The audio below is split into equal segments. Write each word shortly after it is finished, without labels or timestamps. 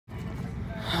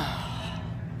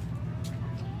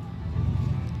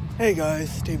Hey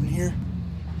guys, Steven here.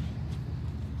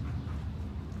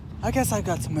 I guess I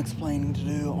got some explaining to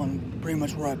do on pretty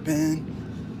much where I've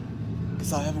been,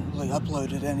 because I haven't really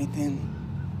uploaded anything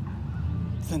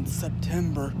since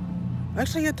September. I'm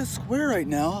actually at the square right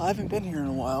now. I haven't been here in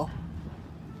a while.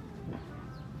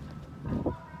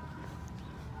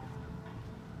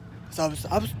 So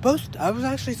I was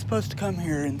actually supposed to come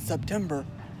here in September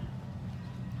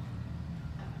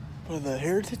for the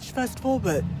Heritage Festival,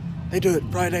 but they do it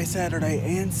Friday, Saturday,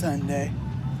 and Sunday.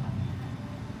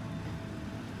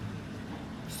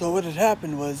 So what had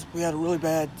happened was we had a really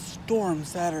bad storm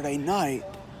Saturday night.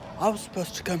 I was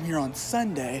supposed to come here on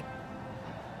Sunday,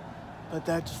 but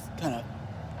that just kind of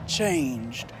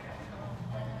changed.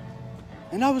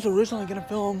 And I was originally going to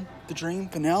film the Dream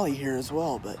finale here as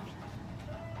well, but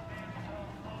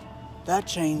that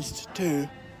changed too.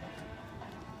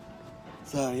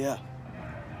 So yeah.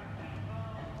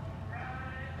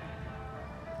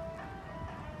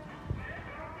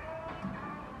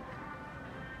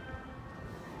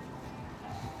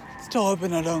 Still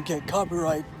hoping I don't get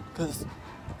copyright, because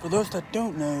for those that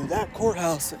don't know, that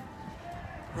courthouse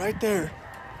right there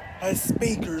has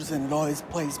speakers and it always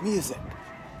plays music.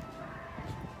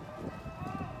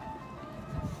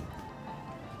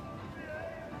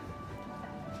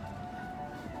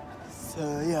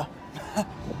 So yeah,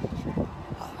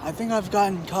 I think I've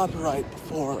gotten copyright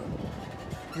before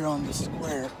here on the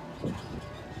square.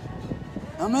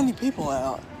 Not many people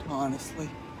out, honestly.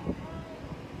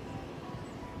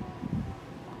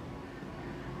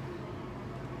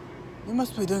 They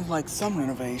must be doing like some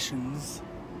renovations.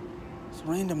 This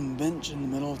random bench in the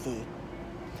middle of the...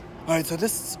 Alright, so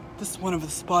this is one of the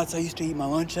spots I used to eat my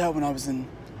lunch at when I was in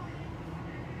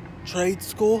trade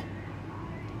school.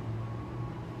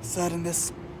 Sat in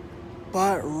this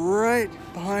spot right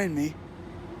behind me.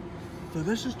 So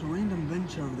there's just a random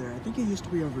bench over there. I think it used to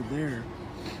be over there.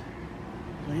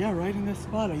 But yeah, right in this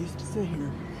spot I used to sit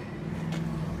here.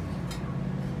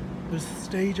 There's a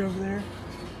stage over there.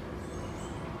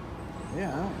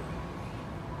 Yeah.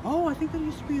 Oh, I think there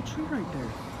used to be a tree right there.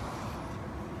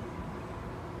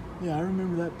 Yeah, I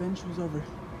remember that bench was over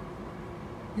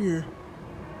here.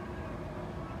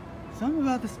 Something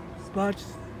about this spot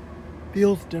just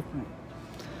feels different.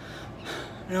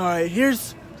 Alright,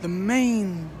 here's the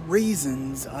main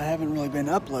reasons I haven't really been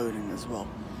uploading as well.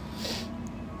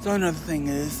 So another thing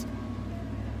is,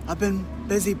 I've been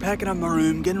busy packing up my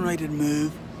room, getting ready to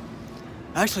move.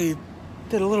 Actually,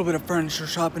 did a little bit of furniture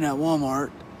shopping at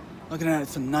Walmart, looking at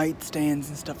some nightstands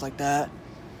and stuff like that.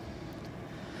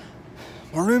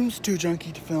 My room's too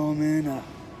junky to film in.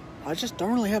 I just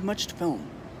don't really have much to film.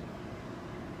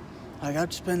 Like, I've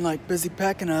just been like busy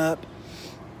packing up,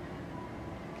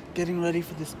 getting ready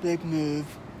for this big move.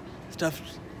 Stuff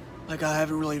like I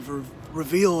haven't really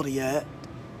revealed yet.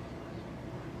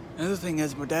 Another thing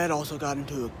is, my dad also got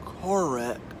into a car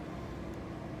wreck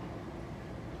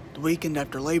the weekend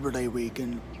after Labor Day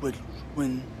weekend,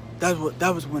 that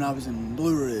was when I was in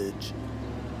Blue Ridge.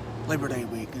 Labor Day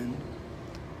weekend.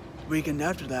 The weekend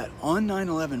after that, on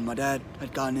 9/11, my dad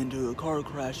had gotten into a car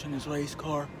crash in his race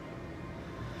car.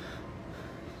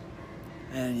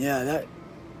 And yeah, that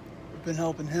been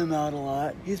helping him out a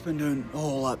lot. He's been doing a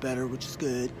whole lot better, which is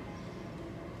good.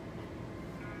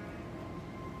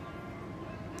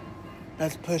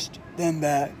 That's pushed them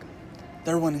back.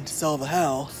 They're wanting to sell the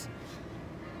house.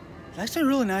 It's actually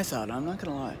really nice out, I'm not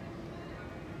gonna lie.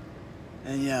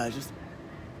 And yeah,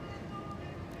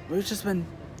 we've just been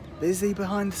busy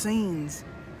behind the scenes.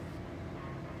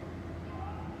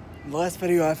 The last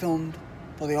video I filmed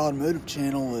for the automotive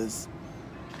channel was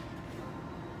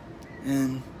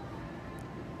in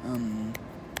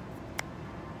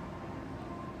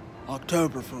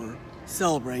October for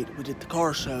Celebrate. We did the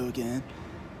car show again.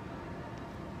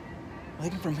 I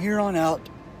think from here on out,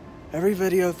 every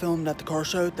video filmed at the car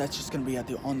show, that's just going to be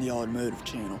on the automotive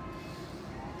channel.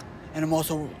 And I'm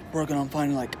also working on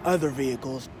finding like other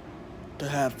vehicles to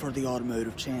have for the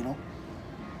automotive channel.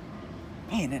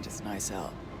 Man, it is nice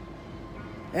out.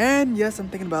 And yes, I'm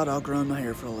thinking about outgrowing my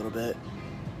hair for a little bit.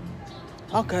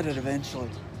 I'll cut it eventually.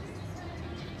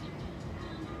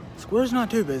 Square's not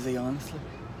too busy, honestly.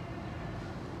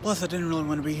 Plus, I didn't really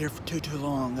want to be here for too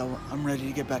long. I'm ready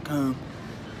to get back home.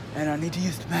 And I need to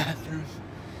use the bathroom.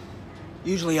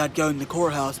 Usually I'd go in the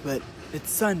courthouse, but it's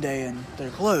Sunday and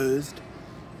they're closed.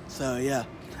 So yeah.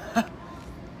 But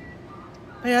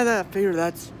yeah, I figured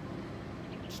that's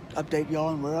just update y'all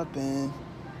on where I've been.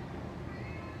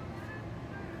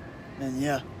 And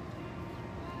yeah.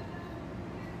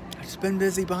 I've just been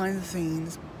busy behind the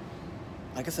scenes.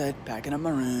 Like I said, packing up my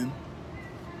room.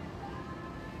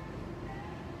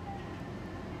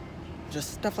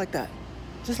 just stuff like that.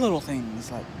 Just little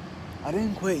things. Like, I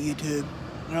didn't quit YouTube.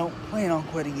 I don't plan on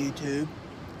quitting YouTube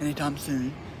anytime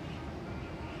soon.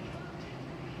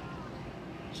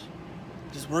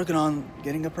 Just working on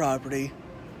getting a property.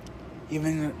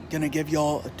 Even gonna give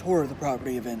y'all a tour of the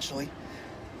property eventually.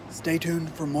 Stay tuned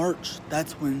for March.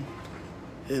 That's when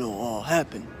it'll all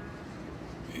happen.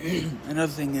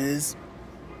 Another thing is,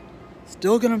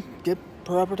 still gonna get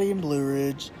property in Blue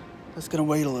Ridge. That's gonna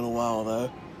wait a little while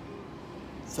though.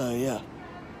 So yeah,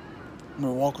 I'm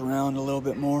gonna walk around a little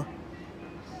bit more.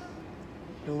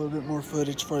 Get a little bit more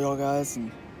footage for y'all guys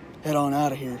and head on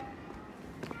out of here.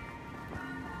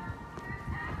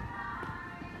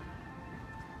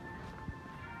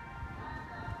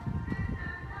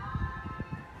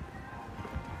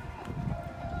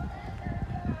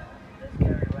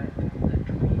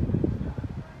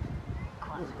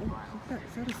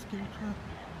 Is that a scary truck?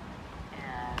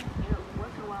 And,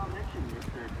 once in a while I mention this,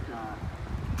 that,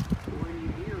 when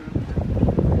you hear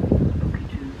okay,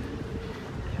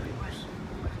 Jerry West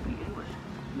must speak English.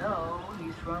 No,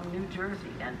 he's from New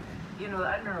Jersey. And,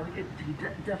 I don't know, he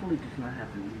definitely does not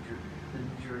have the New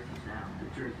Jersey sound.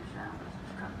 The Jersey sound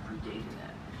is kind of predating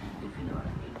that, if you know what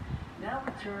I mean. Now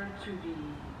we turn to the,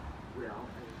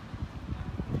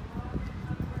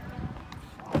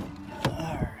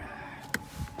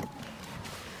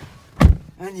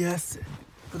 And yes,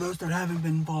 for those that haven't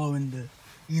been following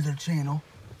either channel,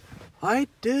 I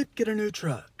did get a new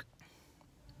truck.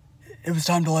 It was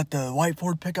time to let the white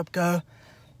Ford pickup go.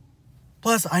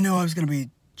 Plus, I knew I was going to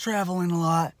be traveling a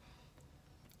lot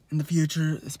in the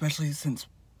future, especially since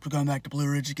we're going back to Blue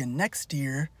Ridge again next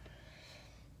year.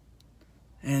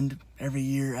 And every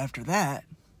year after that,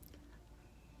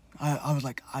 I was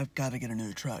like, I've got to get a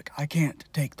new truck. I can't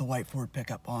take the white Ford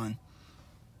pickup on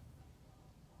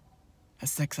a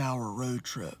 6-hour road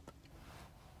trip.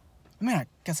 I mean, I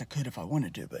guess I could if I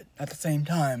wanted to, but at the same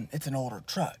time, it's an older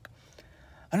truck.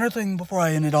 Another thing before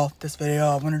I end it off this video,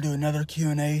 I want to do another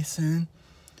Q&A soon.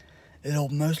 It'll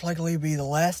most likely be the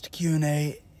last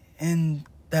Q&A in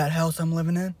that house I'm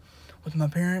living in with my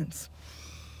parents.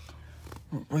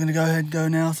 We're going to go ahead and go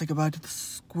now, say goodbye to the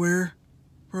square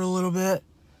for a little bit.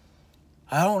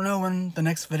 I don't know when the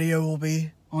next video will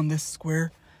be on this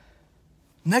square.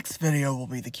 Next video will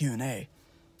be the Q&A.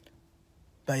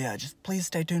 But yeah, just please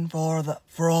stay tuned for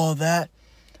all of that.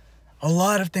 A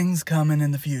lot of things coming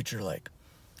in the future,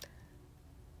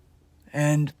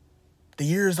 and the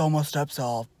year is almost up, so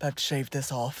I'll have to shave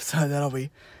this off, so that'll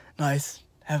be nice.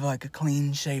 Have a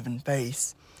clean shaven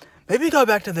face. Maybe go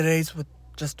back to the days with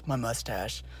just my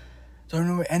mustache.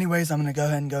 So anyways, I'm gonna go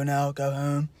ahead and go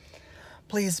home.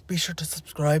 Please be sure to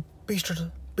subscribe. Be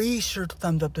sure to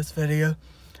thumbs up this video.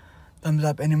 Thumbs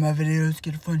up any of my videos.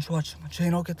 Get a friend to watch my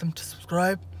channel. Get them to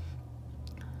subscribe.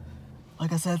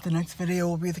 Like I said, the next video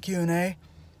will be the Q&A.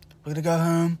 We're gonna go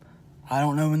home. I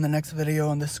don't know when the next video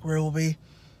on this square will be.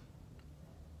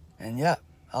 And yeah,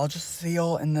 I'll just see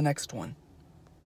y'all in the next one.